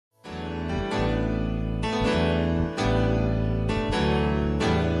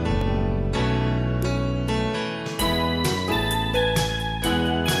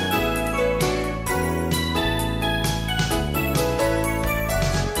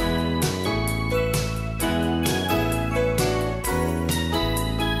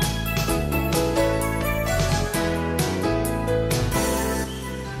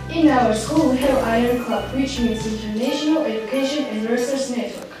In our school, we have IRON Club, which means International Education and Research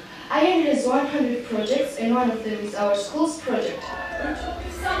Network. IRON has 100 projects, and one of them is our school's project.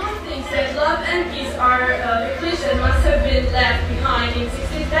 Someone thinks that love and peace are the cliché that must have been left behind in the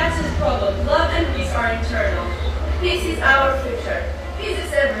 60s. That's his problem. Love and peace are internal. Peace is our future. Peace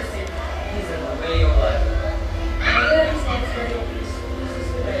is everything. Peace is the way of life. Love is not for your peace. Peace is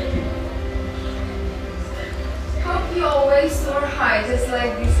the way. Hope you always soar high, just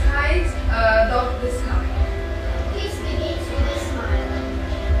like this height, dot the sky. Peace begins with a smile.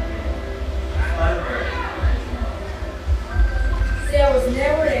 There was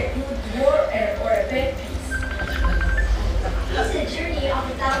never a good war or a bad peace. Peace is a journey of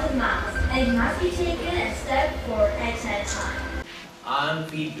 1,000 miles, and it must be taken a step at a time.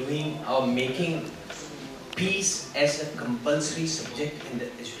 Aren't we doing or making peace as a compulsory subject in the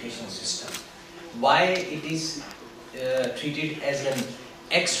education system? Why it is treated as an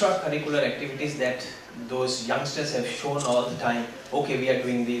extracurricular activities that those youngsters have shown all the time? Okay, we are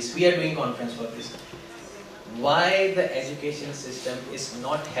doing this, we are doing conference for this. Why the education system is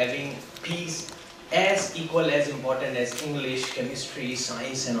not having peace as equal as important as English, chemistry,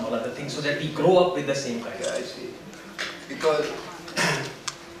 science and all other things, so that we grow up with the same kind? Yeah, I see. Because,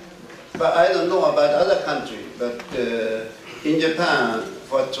 but I don't know about other countries, but in Japan,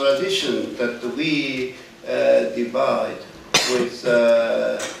 for tradition that we divide with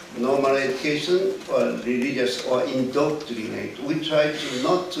normal education or religious or indoctrinate. We try to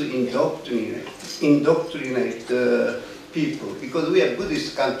not to indoctrinate people, because we are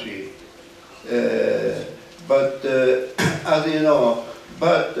Buddhist country. But as you know,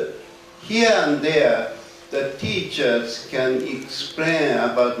 but here and there, the teachers can explain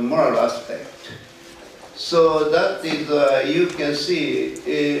about moral aspect. So that is, you can see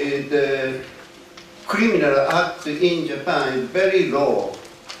the criminal act in Japan is very low.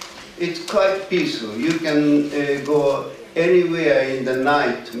 It's quite peaceful. You can go anywhere in the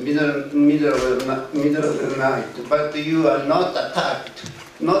night, middle of the night, but you are not attacked,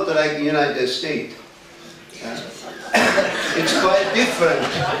 not like United States. It's quite different.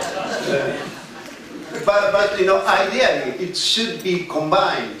 But you know, ideally, it should be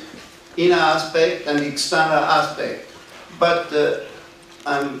combined, inner aspect and external aspect. But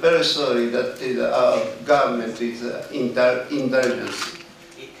I'm very sorry that our government is indulgence.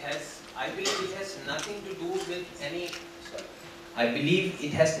 I believe it has nothing to do with any. I believe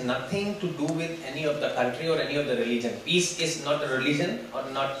it has nothing to do with any of the country or any of the religion. Peace is not a religion or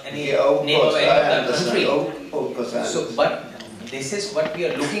not any name of any of the country. So, but this is what we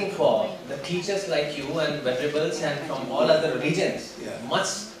are looking for. The teachers like you and venerables and from all other religions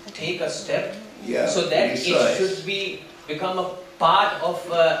must take a step so that it should become a part of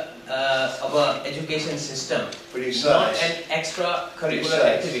our education system, not an extracurricular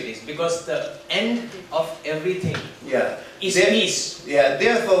activities, because the end of everything is peace. Yeah,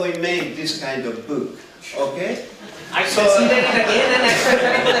 therefore we made this kind of book, okay? I consider it again an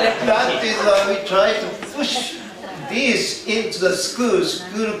extracurricular activity. That is why we try to push this into the school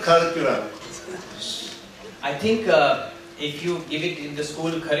curriculum. I think if you give it in the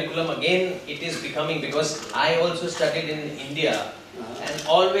school curriculum again, it is becoming, because I also studied in India, and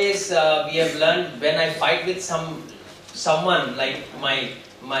always we have learned, when I fight with someone like my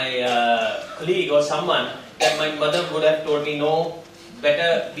colleague or someone, that my mother would have told me, no,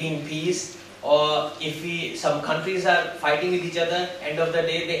 better be in peace. Or if some countries are fighting with each other, end of the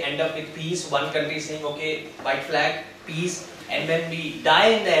day they end up with peace. One country is saying, okay, white flag, peace, and when we die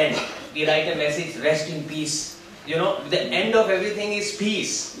in the end, we write a message, rest in peace. You know, the end of everything is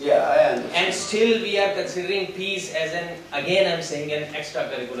peace. Yeah, I understand. And still we are considering peace as again I'm saying, an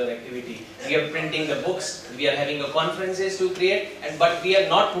extracurricular activity. We are printing the books, we are having conferences to create, but we are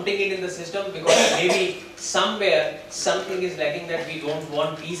not putting it in the system because maybe somewhere something is lacking, that we don't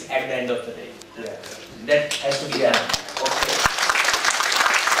want peace at the end of the day. Yeah. That has to be done. Okay.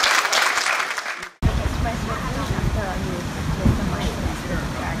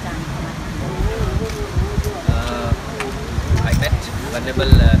 I met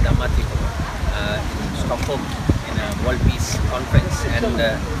Venerable Damati in Stockholm in a World Peace Conference, and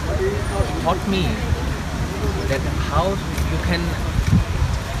he taught me that how you can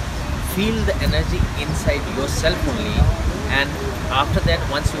feel the energy inside yourself only, and after that,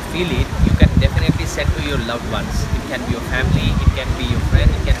 once you feel it, you can definitely send to your loved ones. It can be your family, it can be your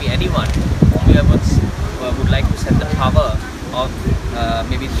friend, it can be anyone whom you would like to send the power of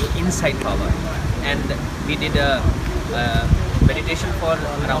maybe the inside power. And we did a meditation for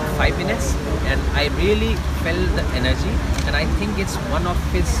around 5 minutes, and I really felt the energy, and I think it's one of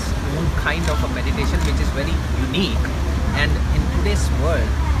its own kind of a meditation which is very unique. And in today's world,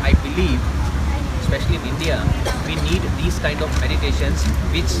 I believe, especially in India, we need these kind of meditations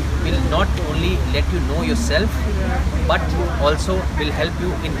which will not only let you know yourself but also will help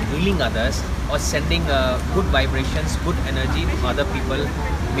you in healing others or sending good vibrations, good energy to other people,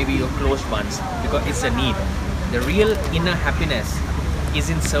 maybe your close ones, because it's a need. The real inner happiness is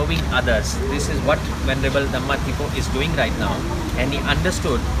in serving others. This is what Venerable Dhammatiko is doing right now, and he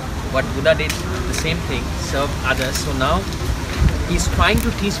understood what Buddha did, the same thing, serve others. So now he's trying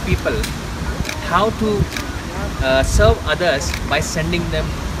to teach people how to serve others by sending them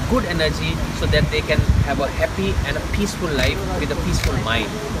good energy so that they can have a happy and a peaceful life with a peaceful mind.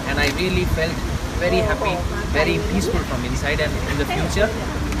 And I really felt very happy, very peaceful from inside, and in the future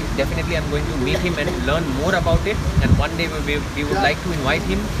definitely I'm going to meet him and learn more about it, and one day we would like to invite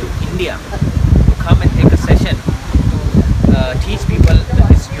him to India to come and take a session to teach people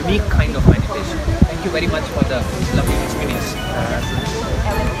this unique kind of meditation. Thank you very much for the lovely experience.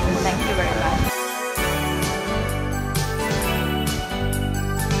 Thank you very much.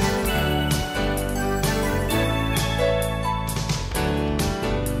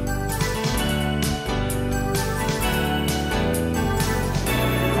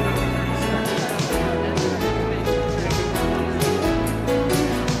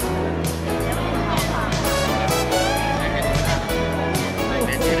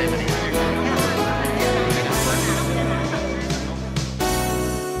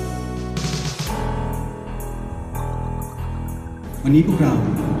วันนี้พวกเรา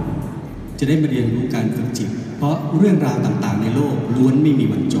จะได้มาเรียนรู้การฝึกจิตเพราะเรื่องราวต่างๆในโลกล้วนไม่มี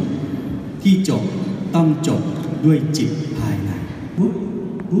วันจบที่จบต้องจบด้วยจิตภายในปุ๊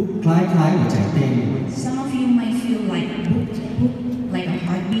บคล้ายๆหัวใจเต้น Some of you might feel like like a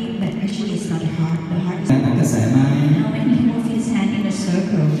heartbeat, but actually it's not a heart. The heart is. กระแสไหม Now when you move his hand in a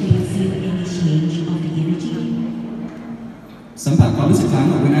circle, do you feel any change of the energy? สัมผัสความรู้สึกครั้ง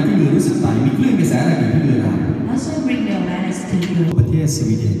เวลาที่มือรู้สึกไหลมีคลื่นกระแสอะไรอยู่ที่มือเรา Also bring the awareness to ประเทศส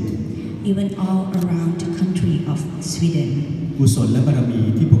วีเดน even all around the country of Sweden. กุศลและบารมี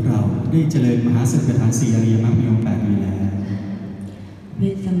ที่พวกเราได้เจริญมหาสติปัฏฐาน4อริยมรรคมีองค์8มีแล้ว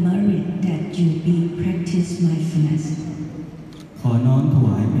With the merit that you be practice mindfulness. ขอน้อมถว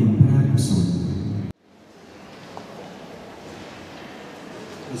ายเป็นพระราชกุศล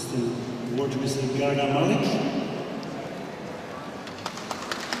Mr. Ward Mr. Gagan Malik.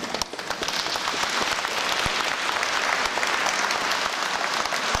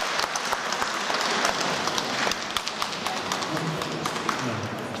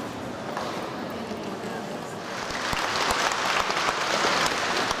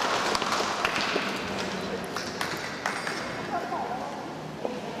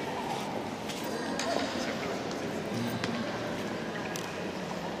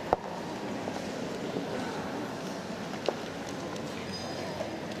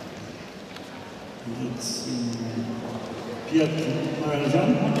 It's Piotr Marajan.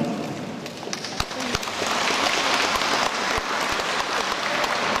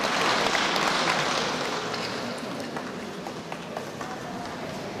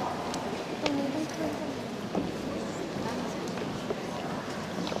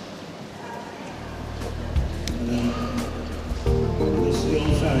 And then this is the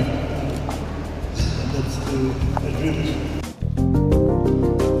old fag. That's the adrift.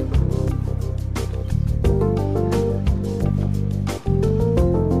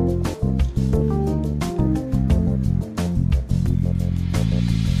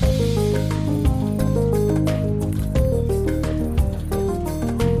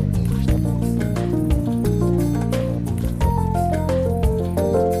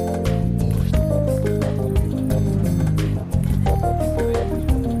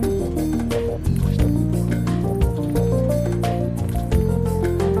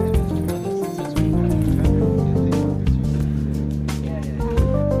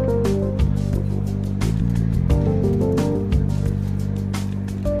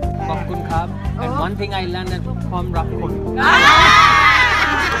 And one thing I learned that from Rakun.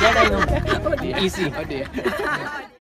 Yeah, I know. Easy.